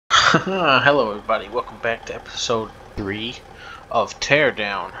Hello everybody, welcome back to episode 3 of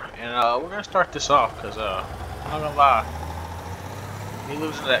Teardown. And we're gonna start this off because I'm not gonna lie, me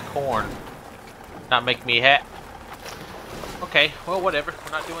losing that corn not making me hat. Okay, well whatever,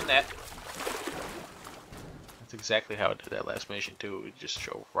 we're not doing that. That's exactly how I did that last mission too, we just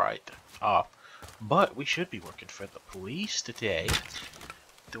drove right off. But we should be working for the police today,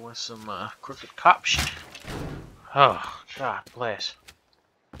 doing some crooked cop shit. Oh, God bless.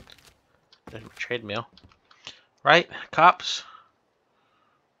 There's my treadmill. Right, cops?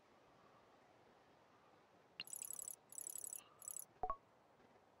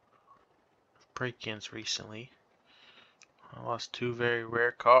 Break-ins recently. I lost 2 very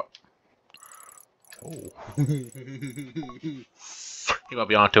rare cops. Oh. He might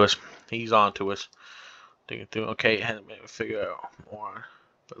be on to us. He's on to us. Digging through. Okay, had to figure out more.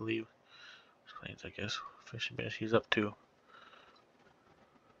 But leave claims, I guess. Fishing bass he's up to.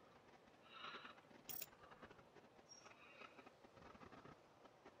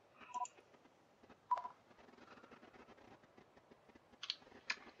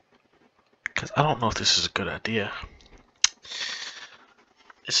 Because I don't know if this is a good idea.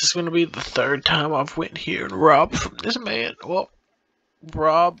 This is going to be the 3rd time I've went here and robbed from this man. Well,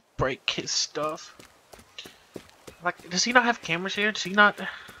 rob, break his stuff. Like, does he not have cameras here? Does he not? He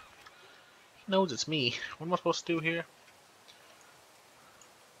knows it's me. What am I supposed to do here?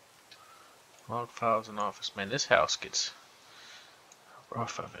 Log files in office. Man, this house gets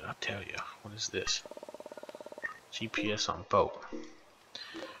rough of it, I'll tell you. What is this? GPS on boat.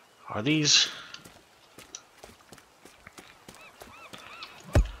 Are these...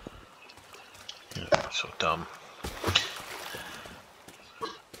 Yeah, so dumb.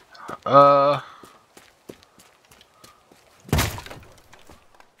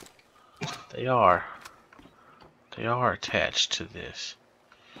 They are. They are attached to this.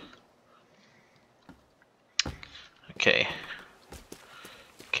 Okay.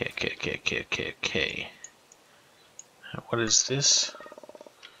 Okay. What is this?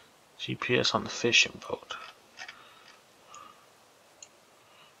 GPS on the fishing boat.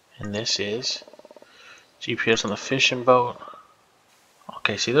 And this is GPS on the fishing boat.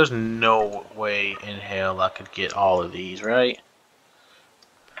 Okay, see, there's no way in hell I could get all of these, right?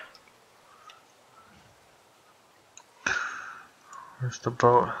 Where's the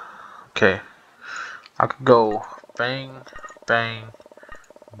boat? Okay. I could go bang, bang,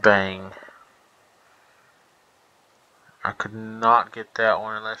 bang. I could not get that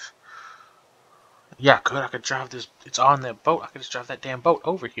one unless... Yeah, I could drive this. It's on that boat. I could just drive that damn boat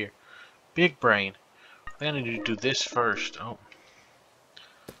over here. Big brain. I think I need to do this first. Oh.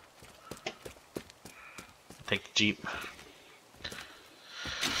 Take the Jeep.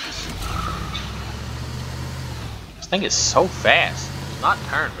 This thing is so fast. It does not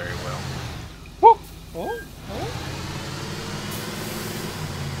turn very well. Woo! Woo! Woo!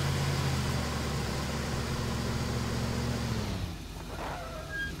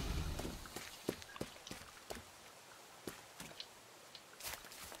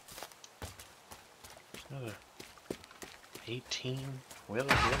 Another 18 wheeler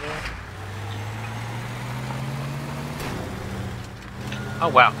here. Oh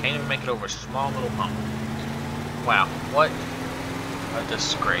wow, can't even make it over a small little hump. Wow, what a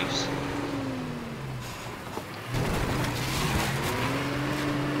disgrace.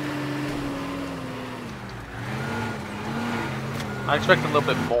 I expect a little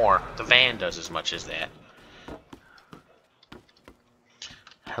bit more. The van does as much as that.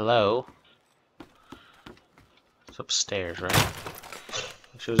 Hello? It's upstairs, right?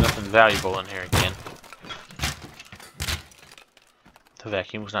 There's nothing valuable in here again. The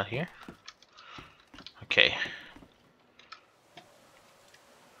vacuum was not here? Okay.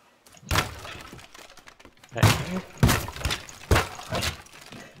 Vacuum.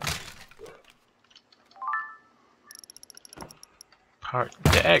 Part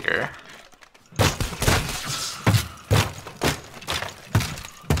dagger.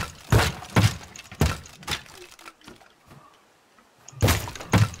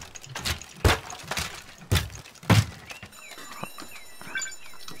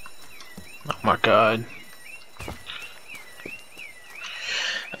 Oh my God.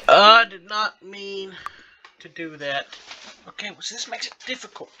 I did not mean to do that. Okay, well, this makes it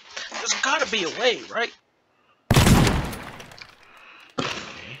difficult. There's gotta be a way, right?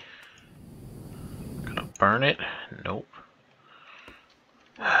 Okay. Gonna burn it? Nope.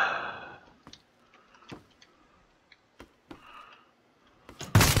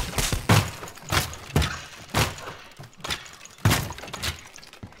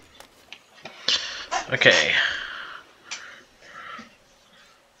 Okay.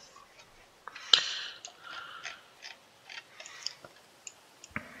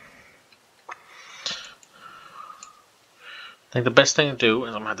 I think the best thing to do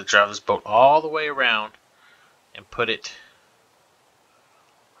is I'm going to have to drive this boat all the way around and put it...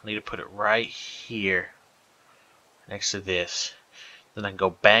 I need to put it right here next to this. Then I can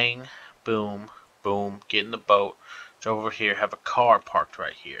go bang, boom, boom, get in the boat, drive over here, have a car parked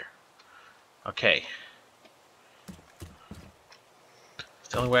right here. Okay. It's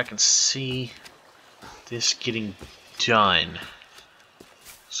the only way I can see this getting done.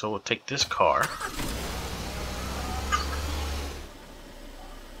 So we'll take this car,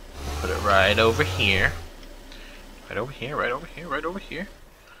 put it right over here, right over here, right over here, right over here.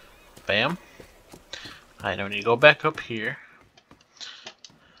 Bam. I don't need to go back up here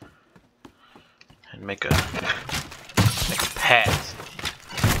and make a path.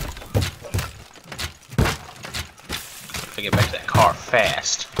 If I get back to that car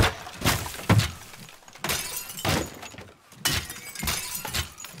fast.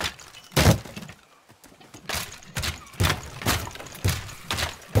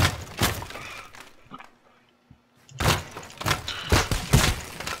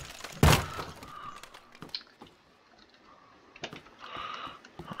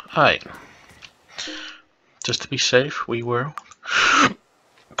 Alright, just to be safe, we will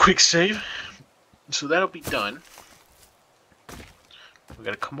quick save, so that'll be done. We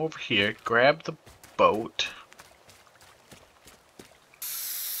gotta come over here, grab the boat.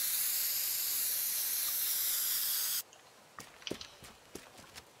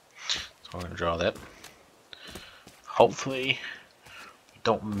 So we're gonna draw that. Hopefully, we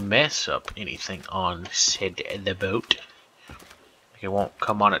don't mess up anything on the boat. It won't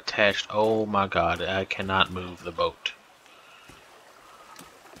come unattached. Oh my god, I cannot move the boat.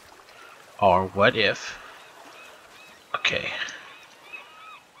 Or what if... Okay.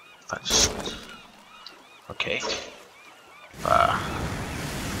 Okay.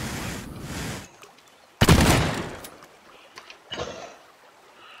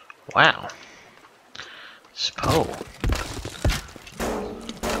 Wow. Spo.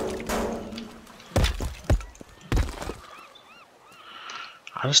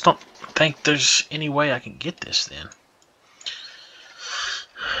 I just don't think there's any way I can get this then.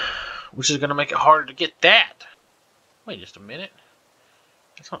 Which is going to make it harder to get that. Wait just a minute.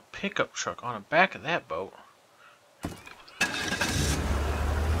 That's not a pickup truck on the back of that boat.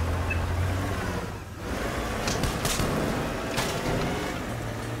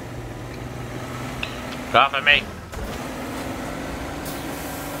 Get off of me.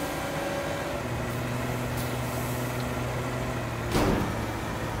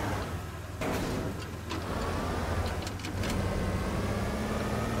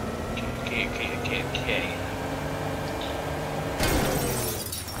 Okay.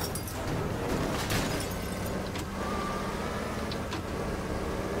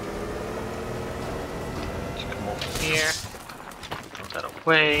 Let's come over here. Move that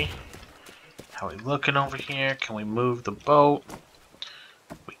away. How are we looking over here? Can we move the boat?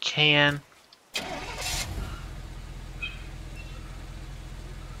 We can.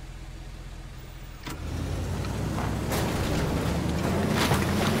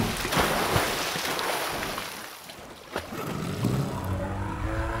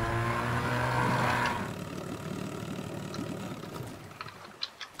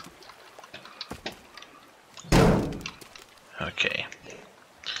 Okay.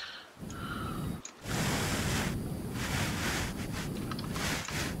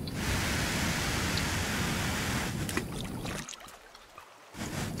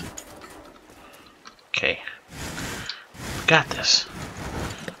 Okay. Got this.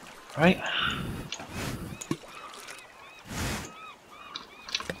 Right?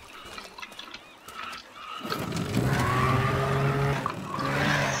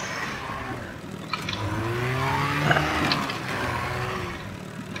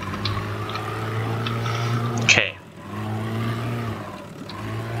 Okay.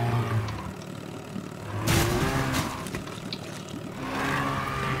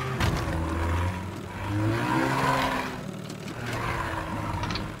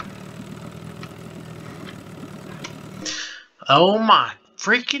 Oh my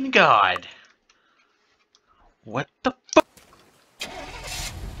freaking god. What the fuck?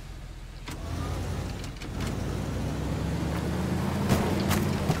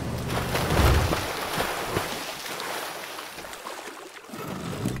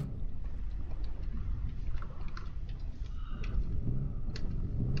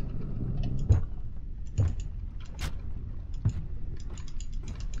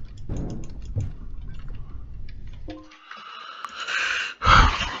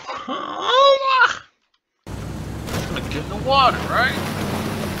 Get in the water, right?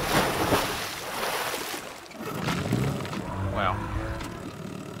 Wow.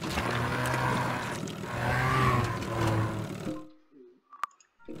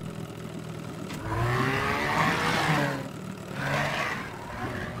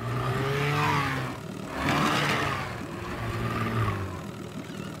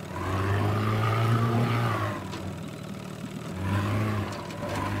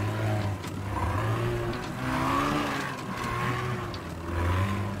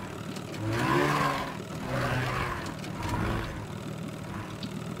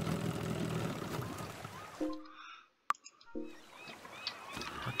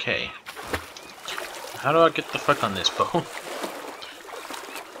 Okay. How do I get the fuck on this boat?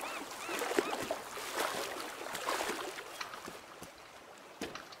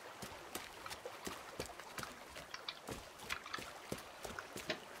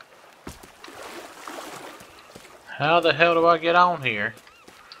 How the hell do I get on here?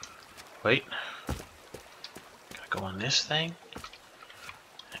 Wait. Gotta go on this thing?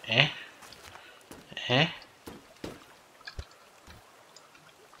 Eh? Eh?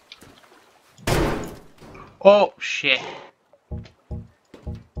 Oh, shit.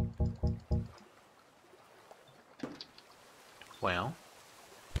 Well.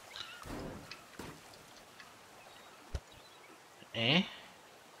 Eh?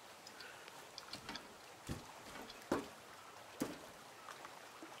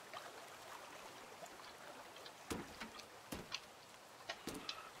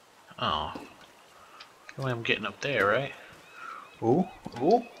 Oh. Well, I'm getting up there, right? Ooh,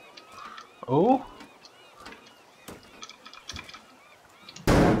 ooh, ooh.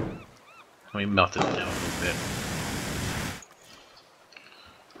 Let me melt this down a little bit.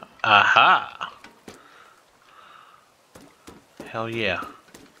 Aha! Hell yeah.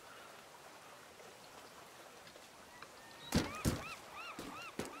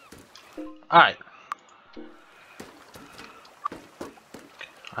 Alright.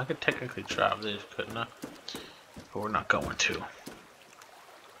 I could technically drive this, couldn't I? But we're not going to.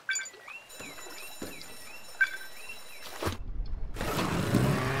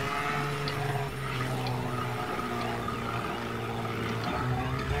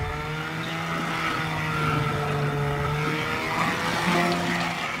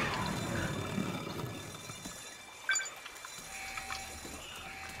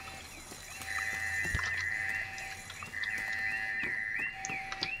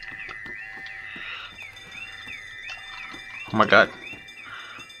 Oh my god. Oh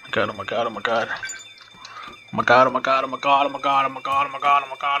my god, oh my god, oh my god. Oh my god, oh my god, oh my god, oh my god, oh my god, oh my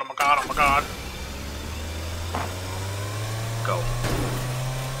god, oh my god, oh my god. Go.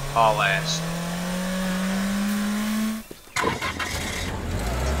 Haul ass.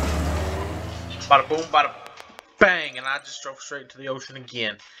 Bada boom, bada bang, and I just drove straight into the ocean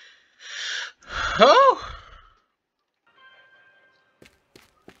again. Oh!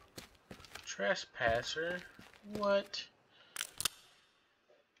 Trespasser? What?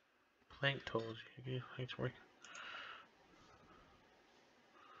 Plank tools. Thanks for working.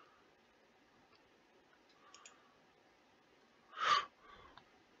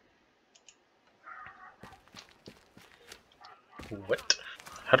 What?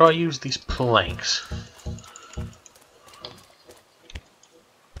 How do I use these planks?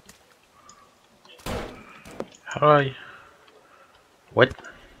 How do I... What?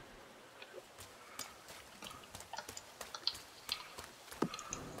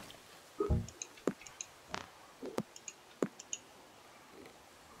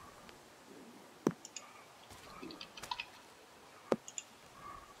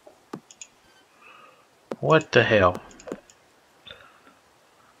 What the hell?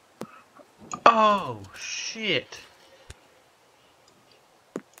 Oh, shit.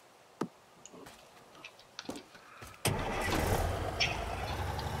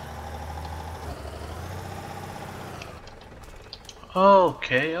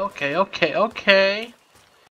 Okay.